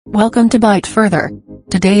Welcome to Byte Further.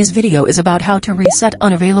 Today's video is about how to reset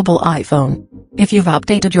unavailable iPhone. If you've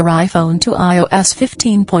updated your iPhone to iOS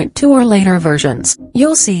 15.2 or later versions,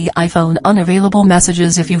 you'll see iPhone unavailable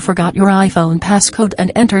messages if you forgot your iPhone passcode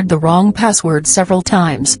and entered the wrong password several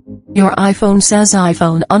times. Your iPhone says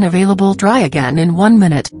iPhone unavailable, try again in 1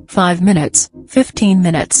 minute, 5 minutes, 15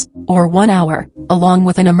 minutes, or 1 hour, along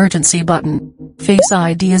with an emergency button. Face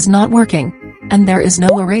ID is not working, and there is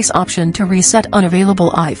no erase option to reset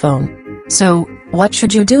unavailable iPhone. So, what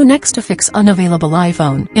should you do next to fix unavailable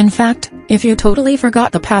iPhone? In fact, if you totally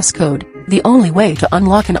forgot the passcode, the only way to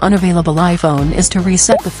unlock an unavailable iPhone is to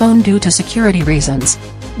reset the phone due to security reasons.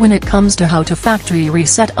 When it comes to how to factory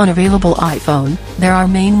reset unavailable iPhone, there are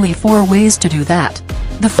mainly 4 ways to do that.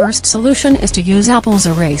 The first solution is to use Apple's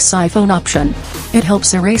Erase iPhone option. It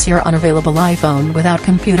helps erase your unavailable iPhone without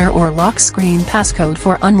computer or lock screen passcode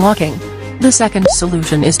for unlocking. The second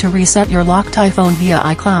solution is to reset your locked iPhone via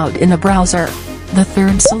iCloud in a browser. The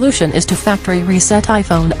third solution is to factory reset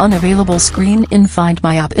iPhone unavailable screen in Find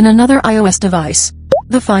My app in another iOS device.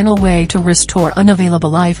 The final way to restore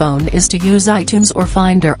unavailable iPhone is to use iTunes or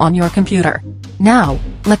Finder on your computer. Now,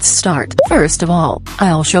 let's start. First of all,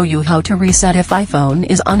 I'll show you how to reset if iPhone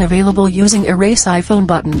is unavailable using Erase iPhone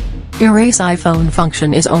button. Erase iPhone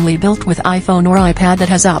function is only built with iPhone or iPad that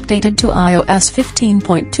has updated to iOS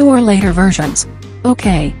 15.2 or later versions.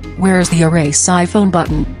 Okay, where's the Erase iPhone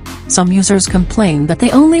button? Some users complain that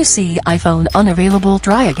they only see iPhone unavailable,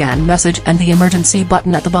 try again message and the emergency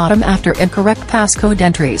button at the bottom after incorrect passcode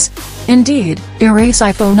entries. Indeed, Erase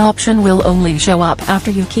iPhone option will only show up after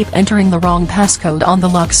you keep entering the wrong passcode on the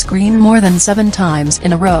lock screen more than 7 times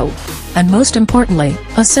in a row. And most importantly,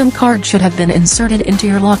 a SIM card should have been inserted into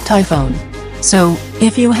your locked iPhone. So,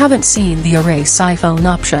 if you haven't seen the Erase iPhone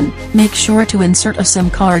option, make sure to insert a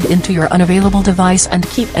SIM card into your unavailable device and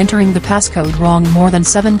keep entering the passcode wrong more than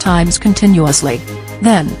 7 times continuously.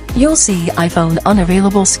 Then, you'll see iPhone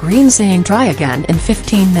unavailable screen saying try again in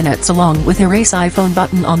 15 minutes along with Erase iPhone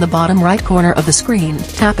button on the bottom right corner of the screen.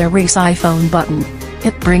 Tap Erase iPhone button.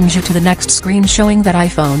 It brings you to the next screen showing that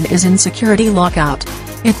iPhone is in security lockout.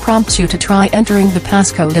 It prompts you to try entering the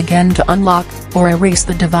passcode again to unlock, or erase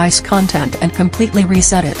the device content and completely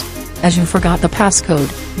reset it. As you forgot the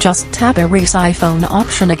passcode, just tap Erase iPhone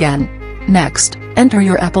option again. Next, enter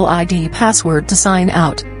your Apple ID password to sign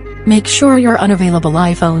out. Make sure your unavailable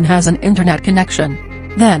iPhone has an internet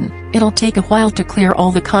connection. Then, it'll take a while to clear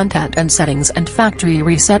all the content and settings and factory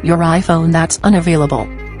reset your iPhone that's unavailable.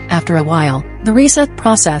 After a while, the reset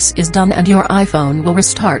process is done and your iPhone will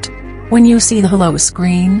restart. When you see the hello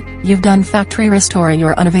screen, you've done factory restoring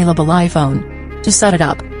your unavailable iPhone. To set it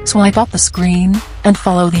up, swipe up the screen, and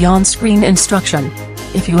follow the on-screen instruction.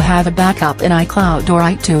 If you have a backup in iCloud or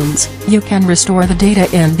iTunes, you can restore the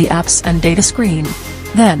data in the Apps and Data screen.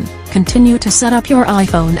 Then, continue to set up your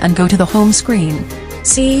iPhone and go to the home screen.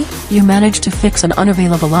 See, you managed to fix an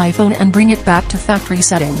unavailable iPhone and bring it back to factory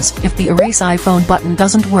settings. If the Erase iPhone button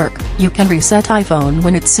doesn't work, you can reset iPhone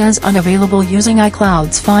when it says unavailable using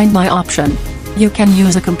iCloud's Find My option. You can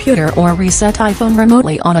use a computer or reset iPhone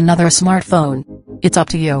remotely on another smartphone. It's up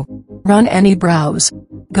to you. Run any browse.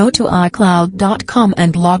 Go to iCloud.com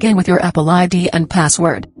and log in with your Apple ID and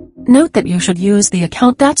password. Note that you should use the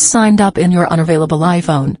account that's signed up in your unavailable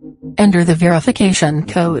iPhone. Enter the verification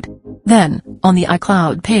code. Then, on the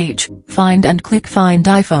iCloud page, find and click Find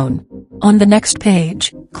iPhone. On the next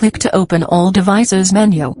page, click to open All Devices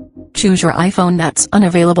menu. Choose your iPhone that's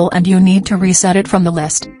unavailable and you need to reset it from the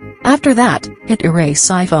list. After that, hit Erase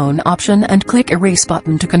iPhone option and click Erase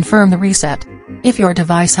button to confirm the reset. If your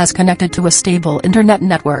device has connected to a stable internet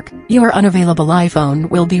network, your unavailable iPhone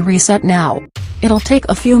will be reset now. It'll take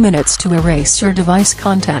a few minutes to erase your device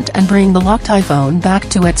content and bring the locked iPhone back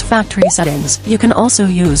to its factory settings. You can also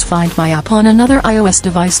use Find My app on another iOS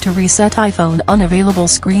device to reset iPhone unavailable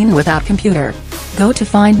screen without computer. Go to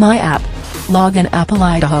Find My app. Log in Apple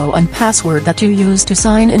Idaho and password that you use to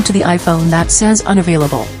sign into the iPhone that says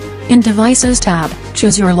unavailable. In Devices tab,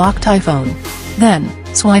 choose your locked iPhone. Then,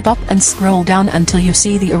 swipe up and scroll down until you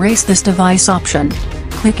see the Erase this device option.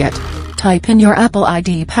 Click it. Type in your Apple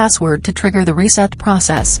ID password to trigger the reset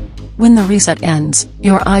process. When the reset ends,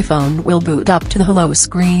 your iPhone will boot up to the hello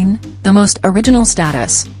screen, the most original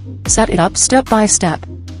status. Set it up step by step.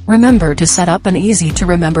 Remember to set up an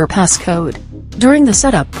easy-to-remember passcode. During the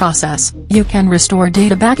setup process, you can restore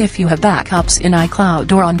data back if you have backups in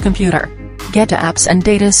iCloud or on computer. Get to Apps and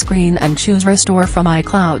Data screen and choose Restore from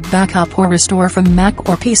iCloud Backup or Restore from Mac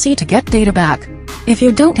or PC to get data back. If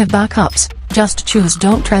you don't have backups, just choose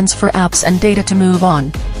Don't Transfer Apps and Data to move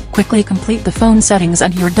on. Quickly complete the phone settings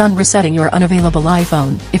and you're done resetting your unavailable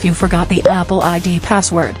iPhone. If you forgot the Apple ID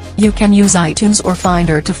password, you can use iTunes or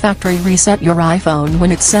Finder to factory reset your iPhone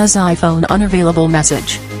when it says iPhone unavailable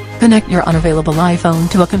message. Connect your unavailable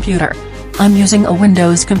iPhone to a computer. I'm using a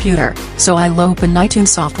Windows computer, so I'll open iTunes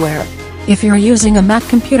software. If you're using a Mac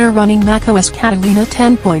computer running macOS Catalina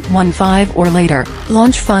 10.15 or later,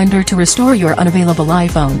 launch Finder to restore your unavailable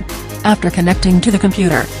iPhone. After connecting to the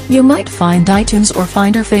computer, you might find iTunes or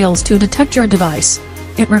Finder fails to detect your device.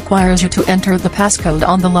 It requires you to enter the passcode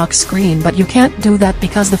on the lock screen, but you can't do that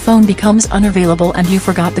because the phone becomes unavailable and you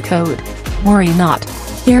forgot the code. Worry not.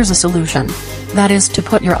 Here's a solution. That is to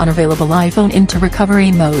put your unavailable iPhone into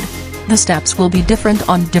recovery mode. The steps will be different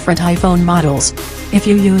on different iPhone models. If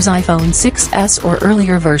you use iPhone 6s or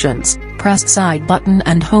earlier versions, press side button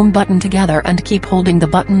and home button together and keep holding the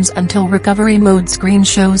buttons until recovery mode screen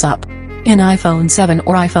shows up. In iPhone 7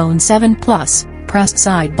 or iPhone 7 Plus, press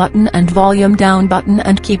side button and volume down button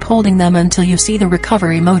and keep holding them until you see the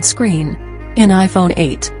recovery mode screen. In iPhone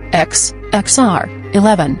 8, X, XR,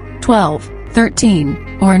 11, 12,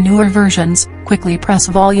 13, or newer versions, quickly press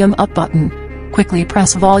volume up button. Quickly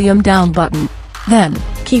press volume down button. Then,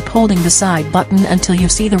 keep holding the side button until you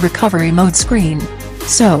see the recovery mode screen.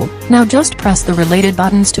 So, now just press the related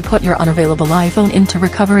buttons to put your unavailable iPhone into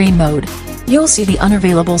recovery mode. You'll see the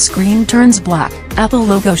unavailable screen turns black, Apple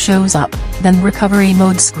logo shows up, then recovery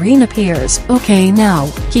mode screen appears. Okay,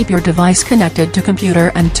 now, keep your device connected to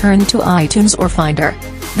computer and turn to iTunes or Finder.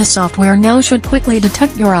 The software now should quickly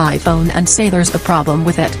detect your iPhone and say there's a problem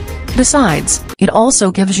with it. Besides, it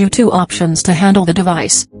also gives you two options to handle the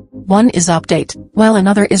device. One is update, while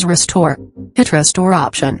another is restore. Hit restore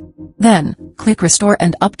option. Then, click restore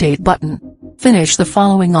and update button. Finish the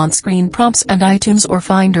following on-screen prompts and iTunes or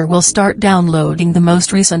Finder will start downloading the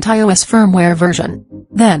most recent iOS firmware version.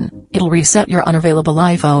 Then, it'll reset your unavailable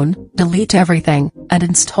iPhone, delete everything, and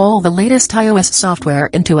install the latest iOS software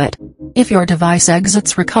into it. If your device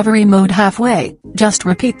exits recovery mode halfway, just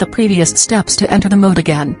repeat the previous steps to enter the mode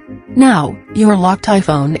again. Now, your locked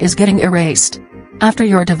iPhone is getting erased. After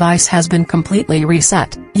your device has been completely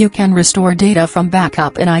reset, you can restore data from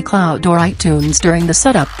backup in iCloud or iTunes during the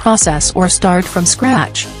setup process or start from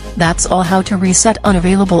scratch. That's all how to reset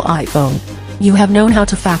unavailable iPhone. You have known how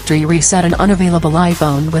to factory reset an unavailable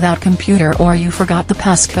iPhone without computer or you forgot the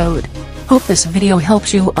passcode. Hope this video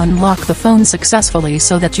helps you unlock the phone successfully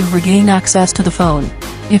so that you regain access to the phone.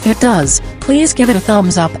 If it does, please give it a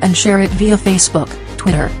thumbs up and share it via Facebook,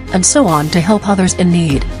 Twitter, and so on to help others in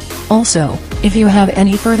need. Also, if you have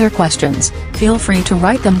any further questions, feel free to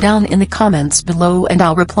write them down in the comments below and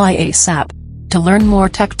I'll reply ASAP. To learn more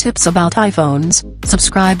tech tips about iPhones,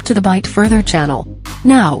 subscribe to the Byte Further channel.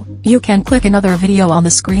 Now, you can click another video on the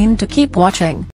screen to keep watching.